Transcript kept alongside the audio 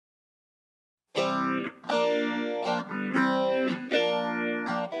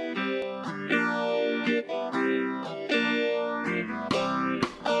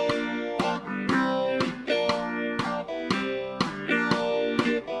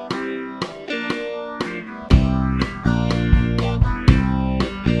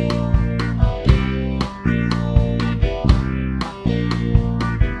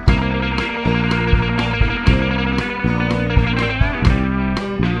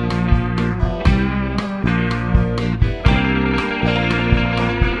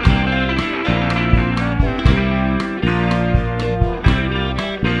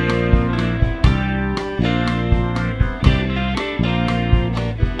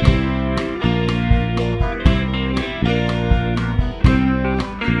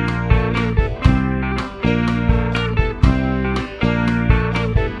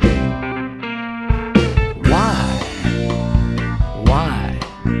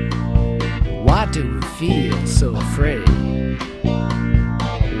Why do we feel so afraid?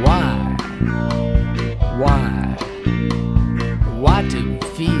 Why? Why? Why do we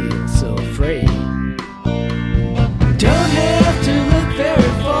feel so afraid? Don't have to look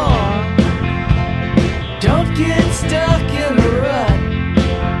very far. Don't get stuck in a rut.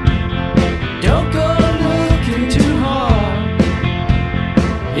 Don't go looking too hard.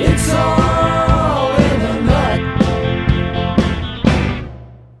 It's all in a nut.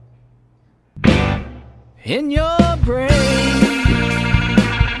 In your brain.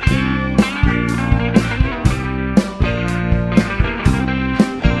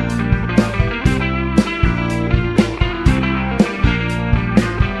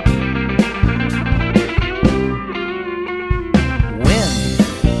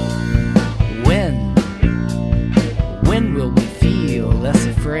 When will we feel less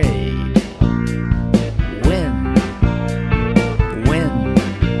afraid? When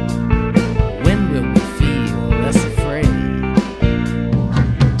will we feel less afraid?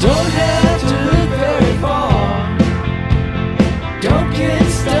 Don't have to look very far. Don't get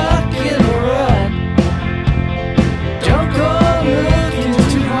stuck in a rut. Don't go looking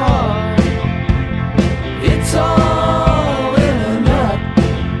too hard. It's all in a nut.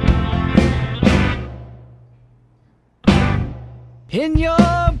 In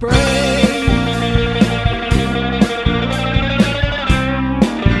your brain.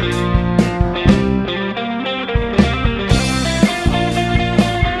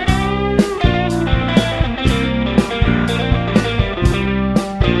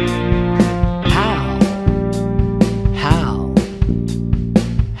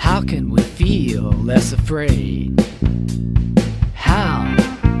 How can we feel less afraid?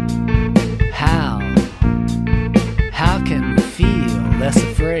 How can we feel less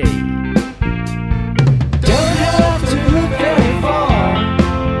afraid? Don't have to look very far.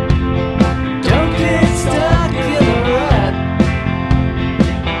 Don't get stuck in a rut.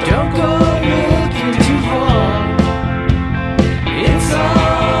 Don't go looking too far. It's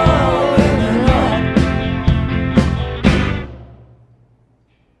all in a nut.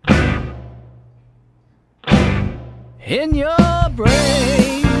 In your brain.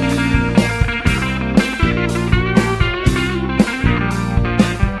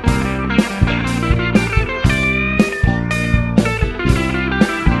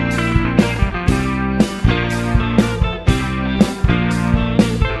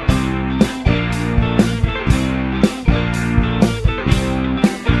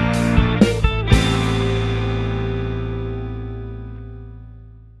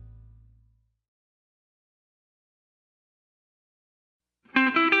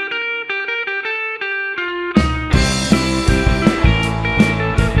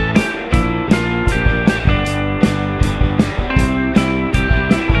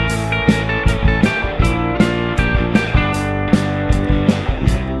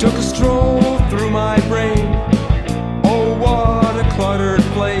 Took a stroll through my brain. Oh, what a cluttered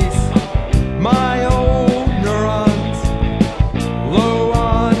place. My old neurons, low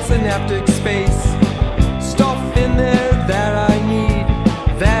on synaptic space. Stuff in there that I need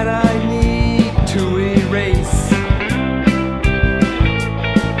to erase.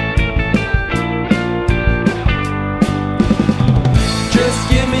 Just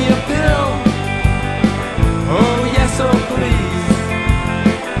give me a pill. Oh, yes, oh, please.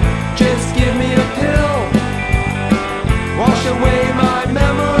 Just give me a pill, wash away my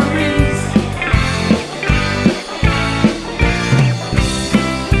memories.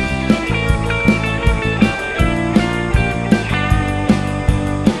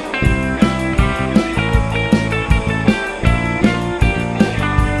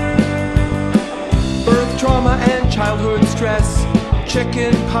 Birth trauma and childhood stress,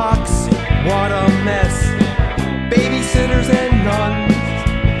 chicken pox, what a mess. Babysitters and nuns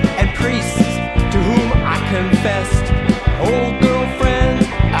and priests to whom I confessed. Old girlfriends,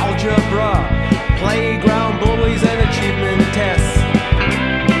 algebra, playground bullies and achievement tests.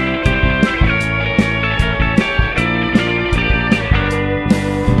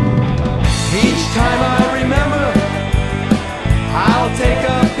 Each time I remember, I'll take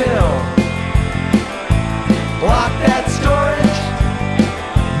a pill. Block that storage,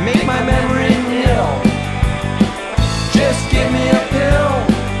 make my memory nil. Just give me a pill.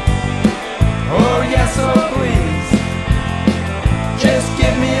 Oh, yes, oh, please.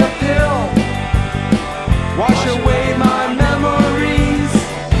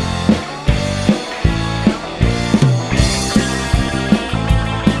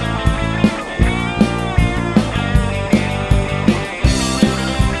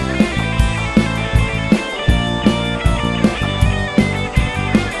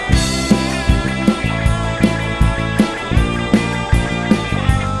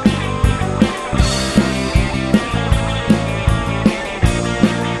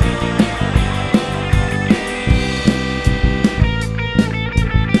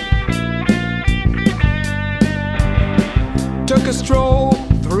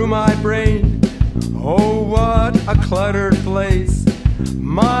 a cluttered place.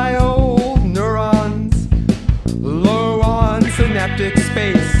 My old neurons, low on synaptic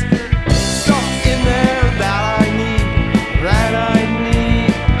space. Stuff in there that I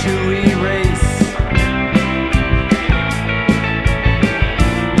need to erase.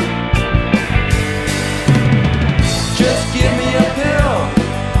 Just give me a pill,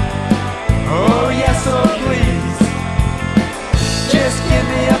 oh yes, oh please. Just give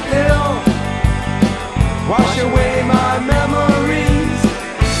me a pill, wash away my memories.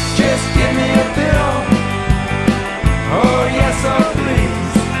 Just give me a pill, oh yes, oh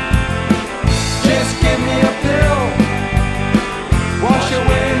please. Just give me a pill, wash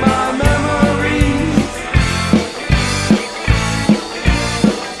away my memories.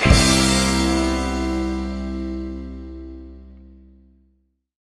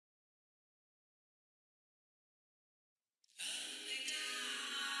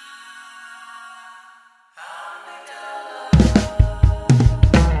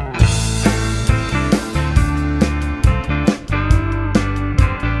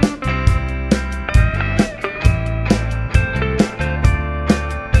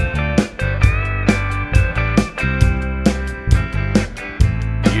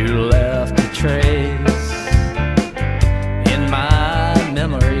 You left a trace in my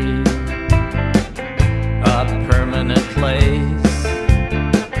memory, a permanent place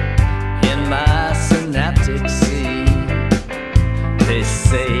in my synaptic sea. They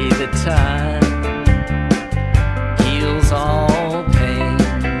say that time heals all pain.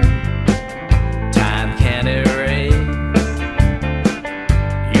 Time can't erase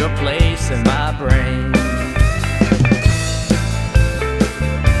your place in my brain.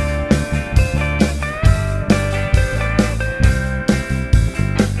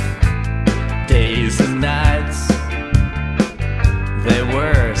 Days and nights, they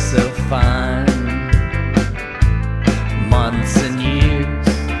were so fine. Months and years,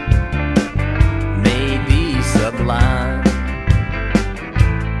 maybe sublime.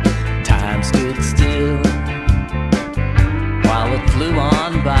 Time stood still while it flew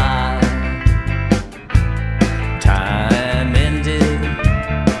on by. Time ended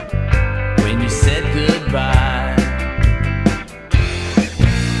when you said goodbye.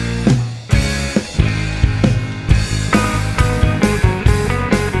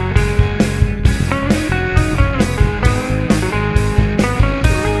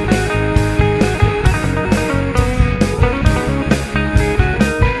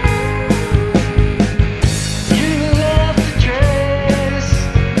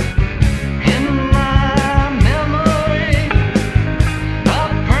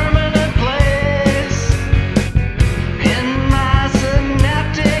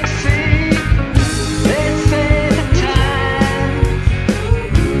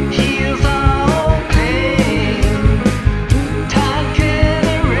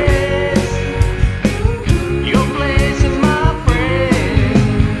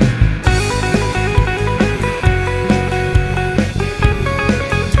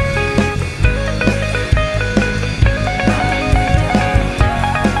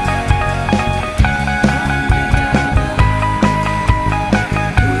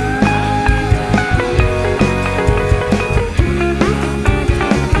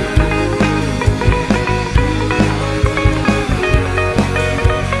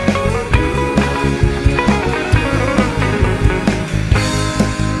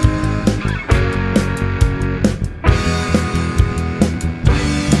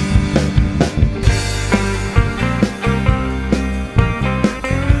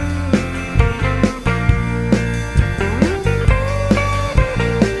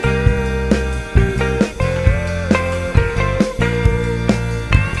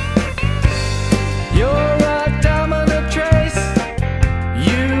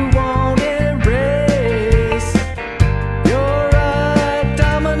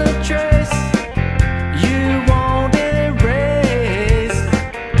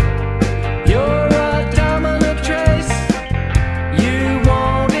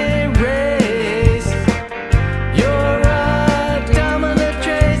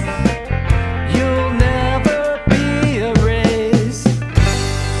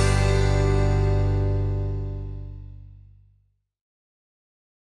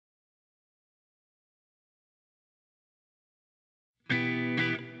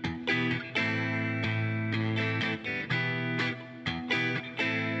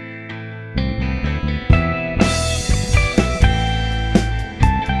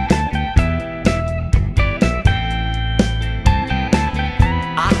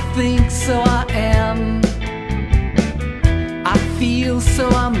 so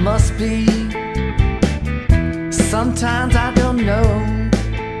I must be Sometimes I don't know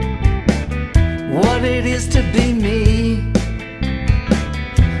what it is to be me.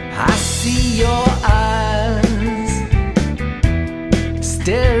 I see your eyes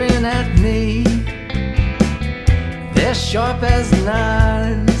staring at me. They're sharp as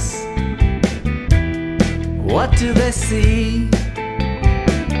knives. What do they see?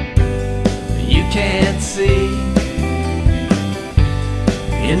 You can't see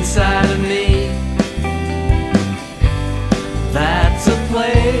inside of me. That's a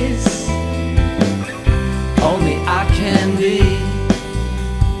place only I can be.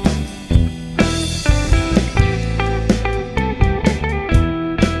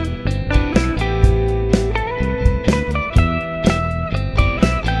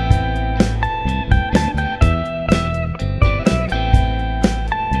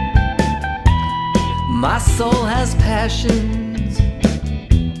 My soul has passions,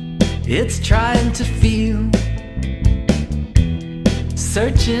 it's trying to feel,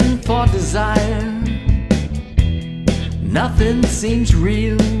 searching for desire. Nothing seems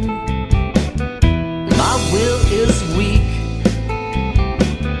real. My will is weak,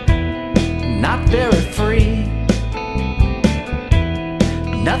 not very free.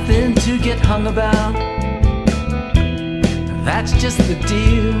 Nothing to get hung about, that's just the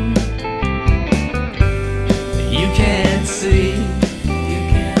deal. You can't see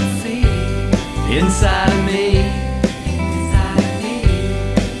inside of me.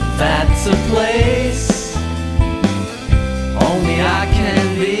 That's a place only I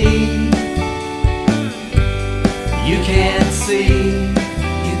can be. You can't see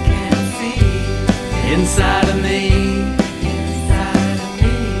inside of me.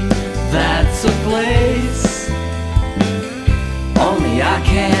 That's a place only I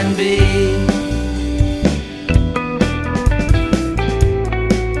can be.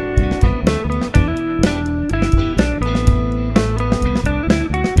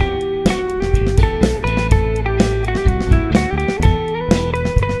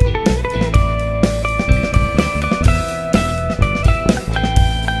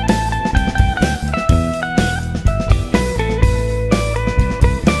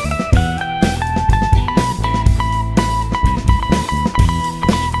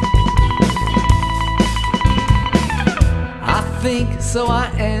 So I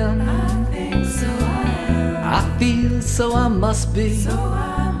am. I feel so I must be.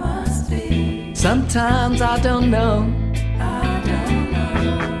 Sometimes I don't know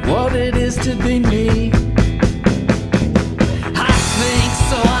what it is to be me. I think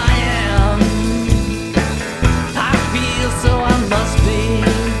so I am. I feel so I must be.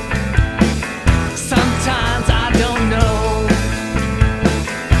 Sometimes I don't know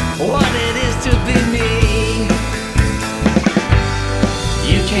what it is to be me.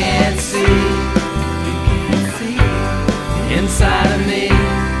 You can't see inside of me.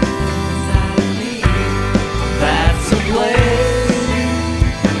 That's a place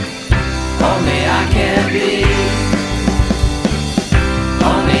only I can be.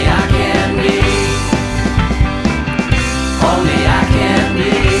 Only I can be. Only I can be.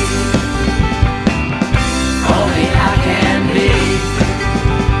 Only I can be.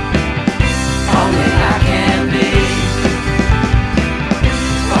 Only I can be.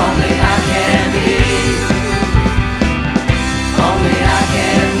 Only I can be. Only I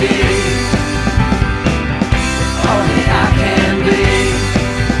can be. Only I can be.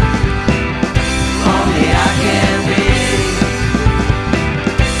 Only I can be.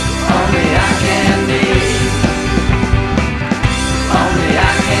 Only I can be. Only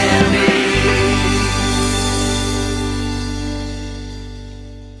I can be.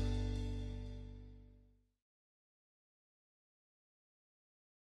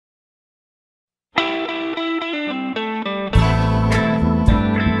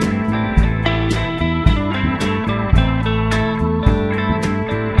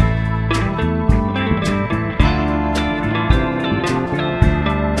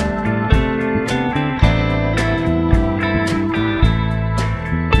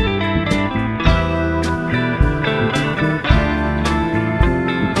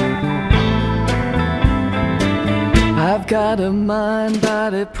 I've got a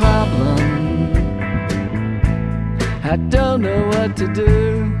mind-body problem. I don't know what to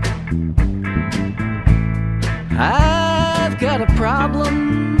do. I've got a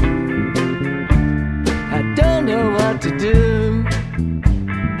problem. I don't know what to do.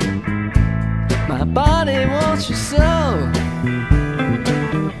 My body wants you so.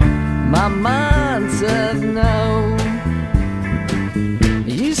 My mind says no.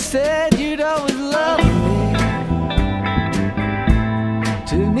 You said you'd always love me.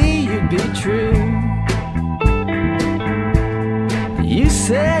 To me you'd be true.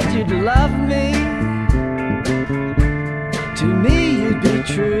 said you'd love me, to me you'd be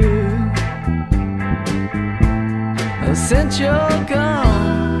true. Well, since you're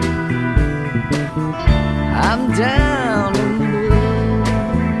gone, I'm down and blue.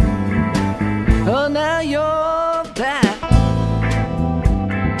 Oh, now you're back,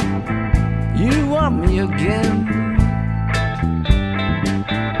 you want me again.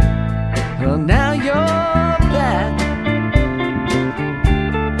 Oh, now you're back,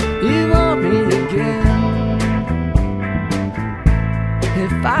 you want me again.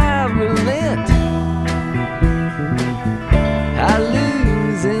 If I relent, I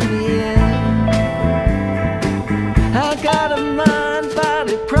lose in the end. I got a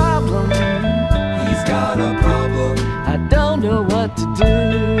mind-body problem. He's got a problem. I don't know what to do.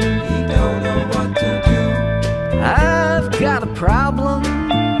 He don't know what to do. I've got a problem.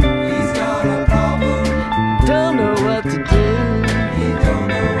 He's got a problem. Don't know what to do. He don't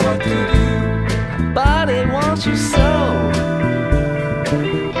know what to do. My body wants you so.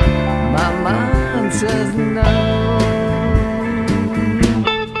 My mind says no.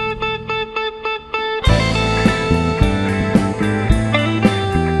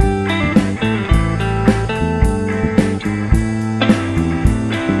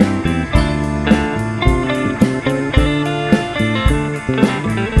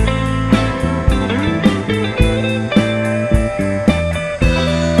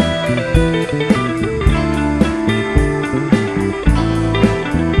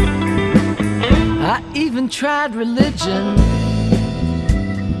 I even tried religion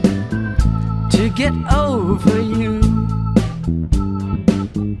to get over you.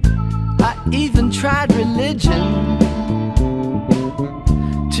 I even tried religion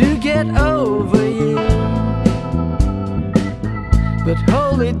to get over you. But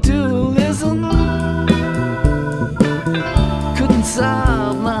holy dualism couldn't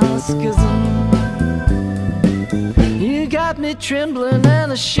solve my schism. You got me trembling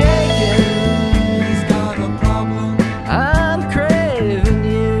and a shaking. He's got a problem. I'm craving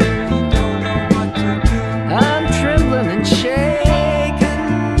you. He don't know what to do. I'm trembling and shaking.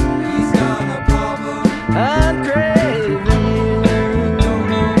 He's got a problem. I'm craving you. He don't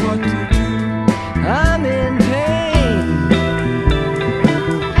know what to do. I'm in pain.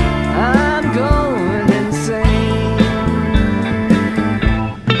 I'm going insane.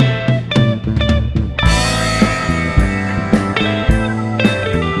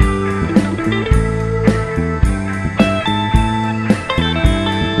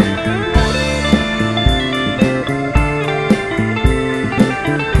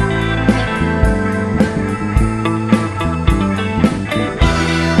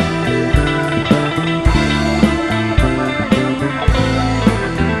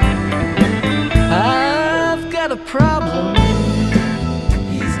 I've got a problem.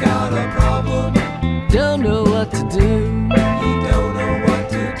 He's got a problem. Don't know what to do. He don't know what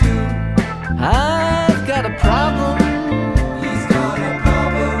to do. I've got a problem. He's got a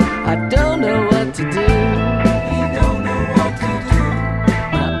problem. I don't know what to do. He don't know what to do.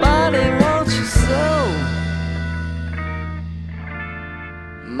 My body wants you so.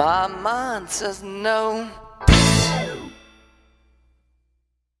 My mind says no.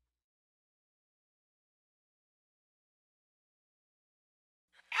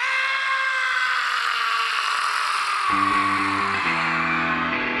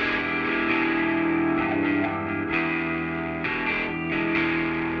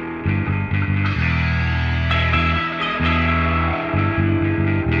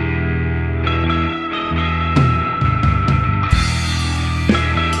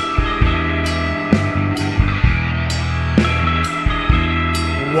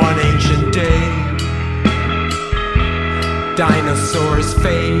 One ancient day, dinosaurs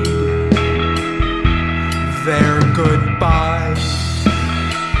fade. Their goodbye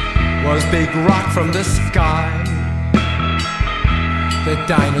was big rock from the sky. The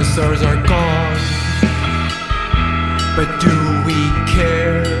dinosaurs are gone, but do we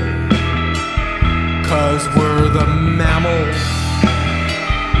care? 'Cause we're the mammals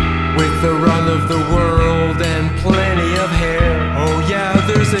with the run of the world and plenty of hair. Oh yeah,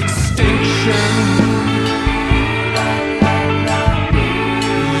 there's extinction.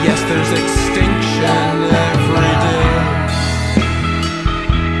 Yes, there's extinction every day,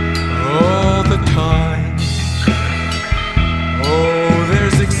 all the time. Oh,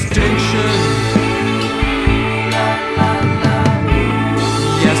 there's extinction.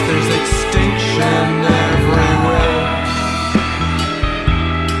 Yes, there's extinction everywhere.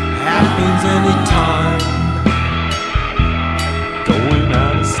 Happens anytime. Going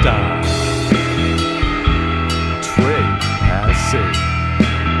out of style. Trade has saved.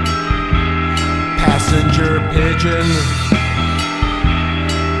 pigeon,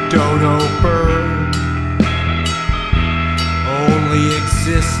 dodo bird only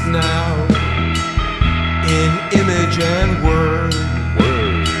exist now in image and word.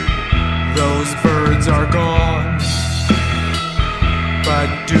 Those birds are gone, but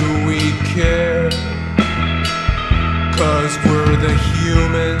do we care? 'Cause we're the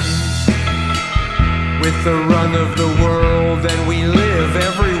humans with the run of the world, and we live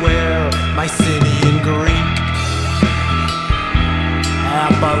everywhere. Mycenaean Greek,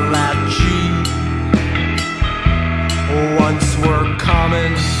 Appalachee once were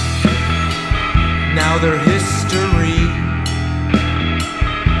common, now they're history.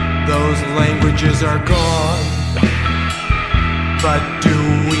 Those languages are gone, but do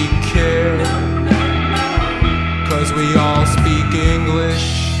we care? 'Cause we all speak English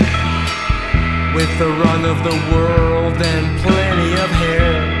with the run of the world and plenty of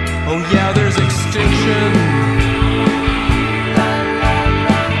hair. Oh yeah, there's extinction.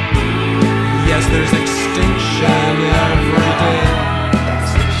 Yes, there's extinction every day,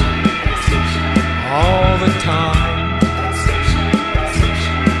 all the time.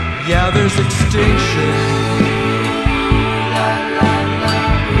 Yeah, there's extinction.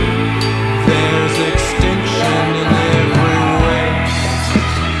 There's extinction in every way.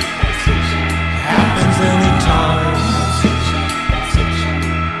 Happens anytime.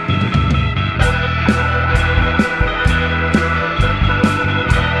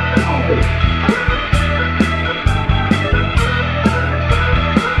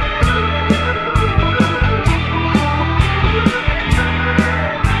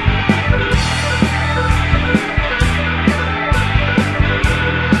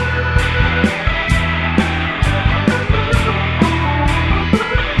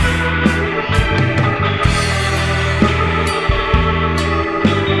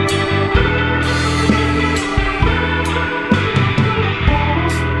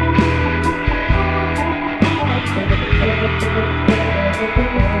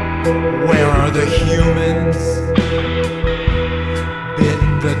 Where are the humans?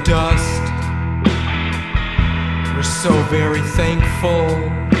 Bitten the dust. We're so very thankful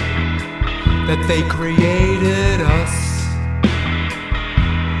that they created us.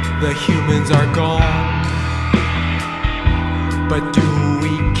 The humans are gone, but do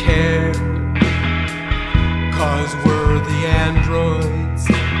we care? 'Cause we're the androids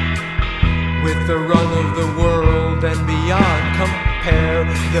with the run of the world and beyond compare.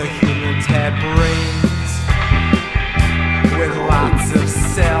 The humans had brains with lots of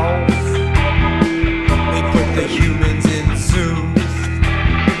cells. We put the humans in zoos.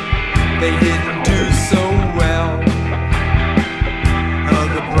 They didn't do so well.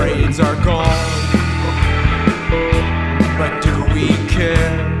 The brains are gone, but do we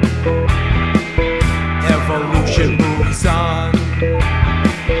care? Evolution moves on.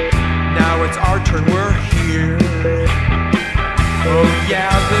 Now it's our turn, we're here. Oh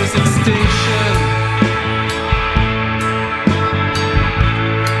yeah, there's extinction.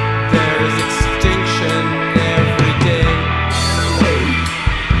 There's extinction every day,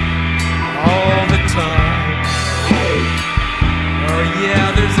 all the time. Oh yeah,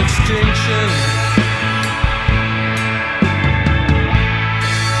 there's extinction.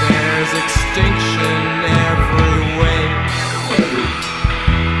 There's extinction every way.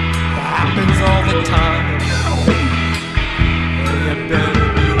 Happens all the time. You better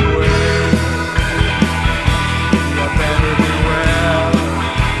beware. You better beware.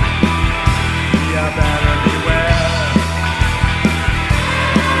 You better beware.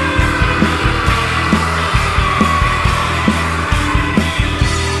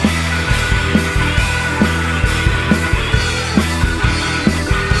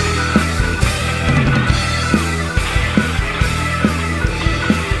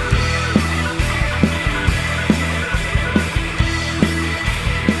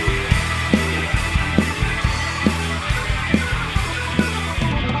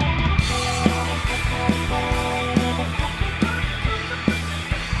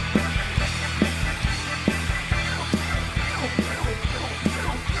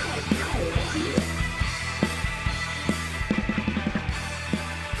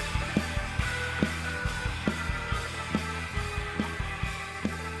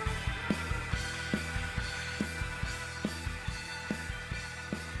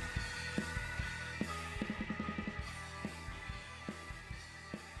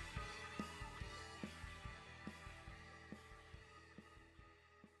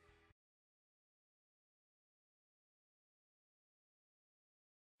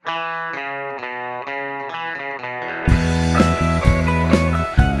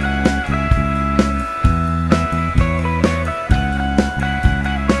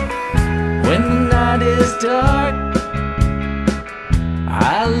 dark,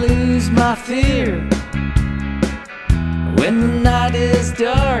 I lose my fear. When the night is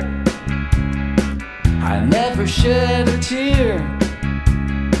dark, I never shed a tear.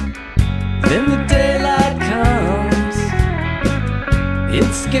 Then the daylight comes,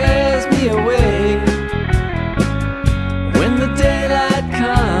 it scares me away. When the daylight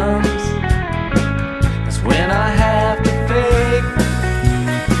comes, that's when I have to fake.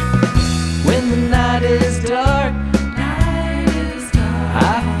 When the night is dark,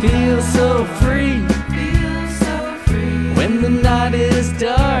 I feel so free. When the night is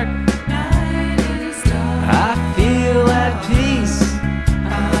dark, I feel at peace.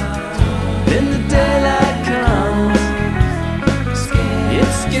 Then the daylight comes, it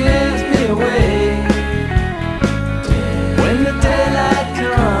scares me away. When the daylight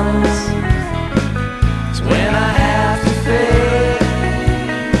comes, it's when I have to fade.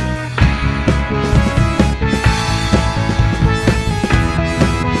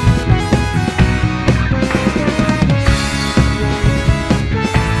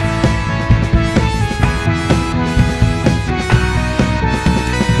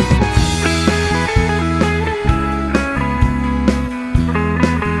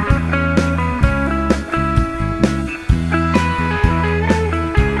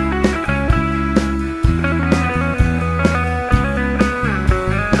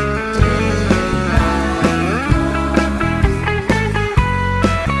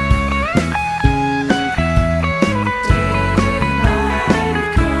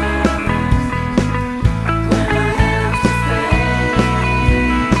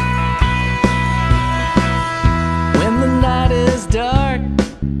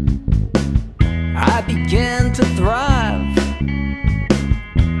 Begin to thrive.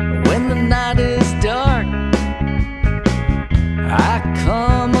 When the night is dark, I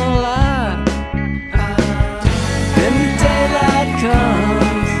come alive. Then the daylight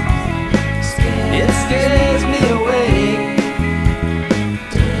comes, it scares me away.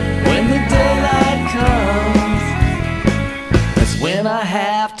 When the daylight comes, that's when I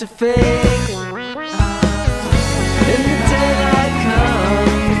have to fake. Then the daylight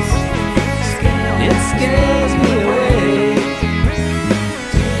comes, it scares me away.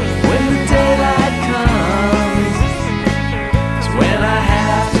 When the daylight comes, it's when I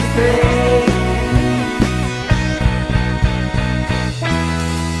have to fade.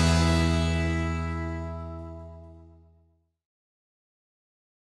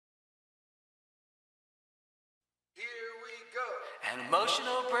 Here we go. An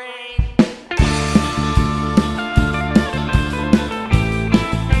emotional brain.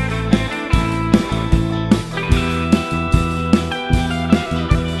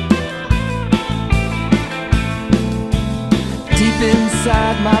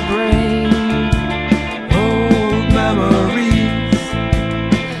 Inside my brain, Old memories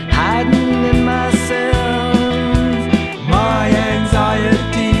hiding in my cells, my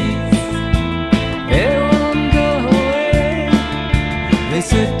anxieties, they won't go away. they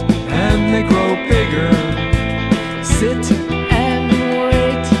sit and they grow bigger. Sit and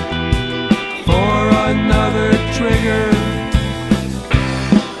wait For another trigger.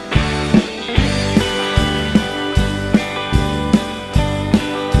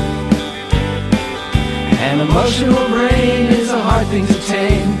 An emotional brain is a hard thing to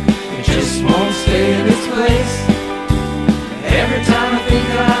tame. It just won't stay in its place. Every time I think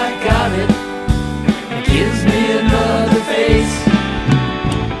I got it, it gives me another face.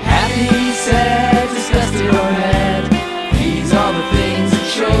 Happy, sad, disgusted or mad, these are the things it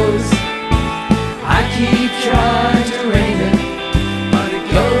shows. I keep trying to rein it, but it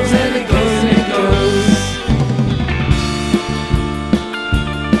goes and it goes and it goes.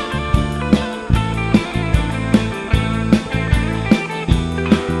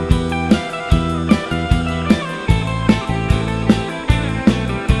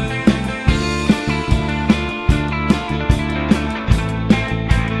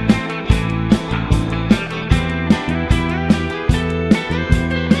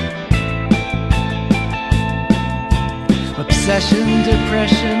 Obsession,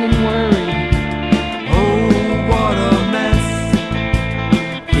 depression, and worry. Oh, what a mess.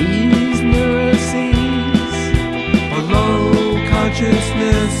 These neuroses, Below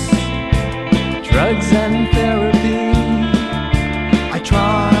consciousness, drugs and therapy. I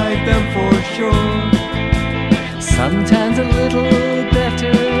tried them for sure. Sometimes a little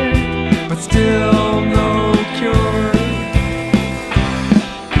better, But still no cure.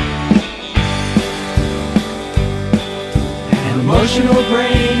 An emotional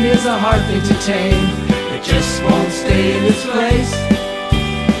brain is a hard thing to tame. It just won't stay in its place.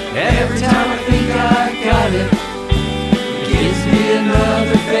 Every time I think I got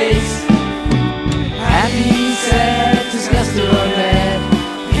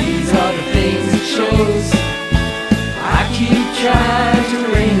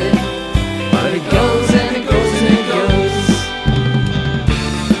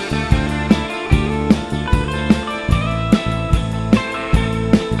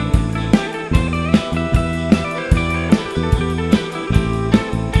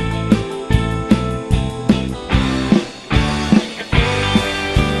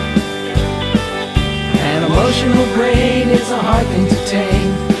Emotional brain is a hard thing to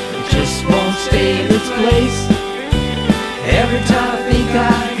tame. It just won't stay in its place. Every time I think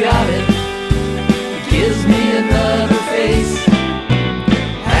I got it, it gives me another face.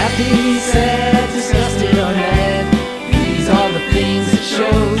 Happy, sad, disgusted, or mad, these are the things it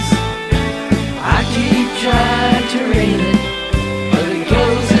shows. I keep trying to rein it, but it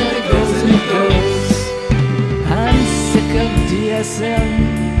goes and it goes and it goes. I'm sick of DSM.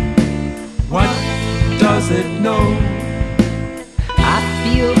 What does it know? I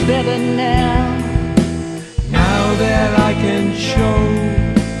feel better now, Now that I can show,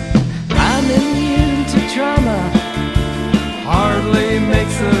 I'm immune to trauma. hardly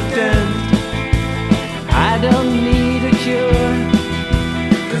makes a dent, I don't need a cure.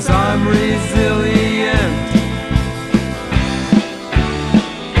 'cause I'm resilient.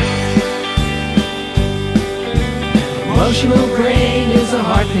 Emotional brain is a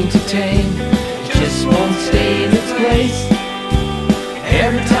hard thing to tame. It just won't stay in its place.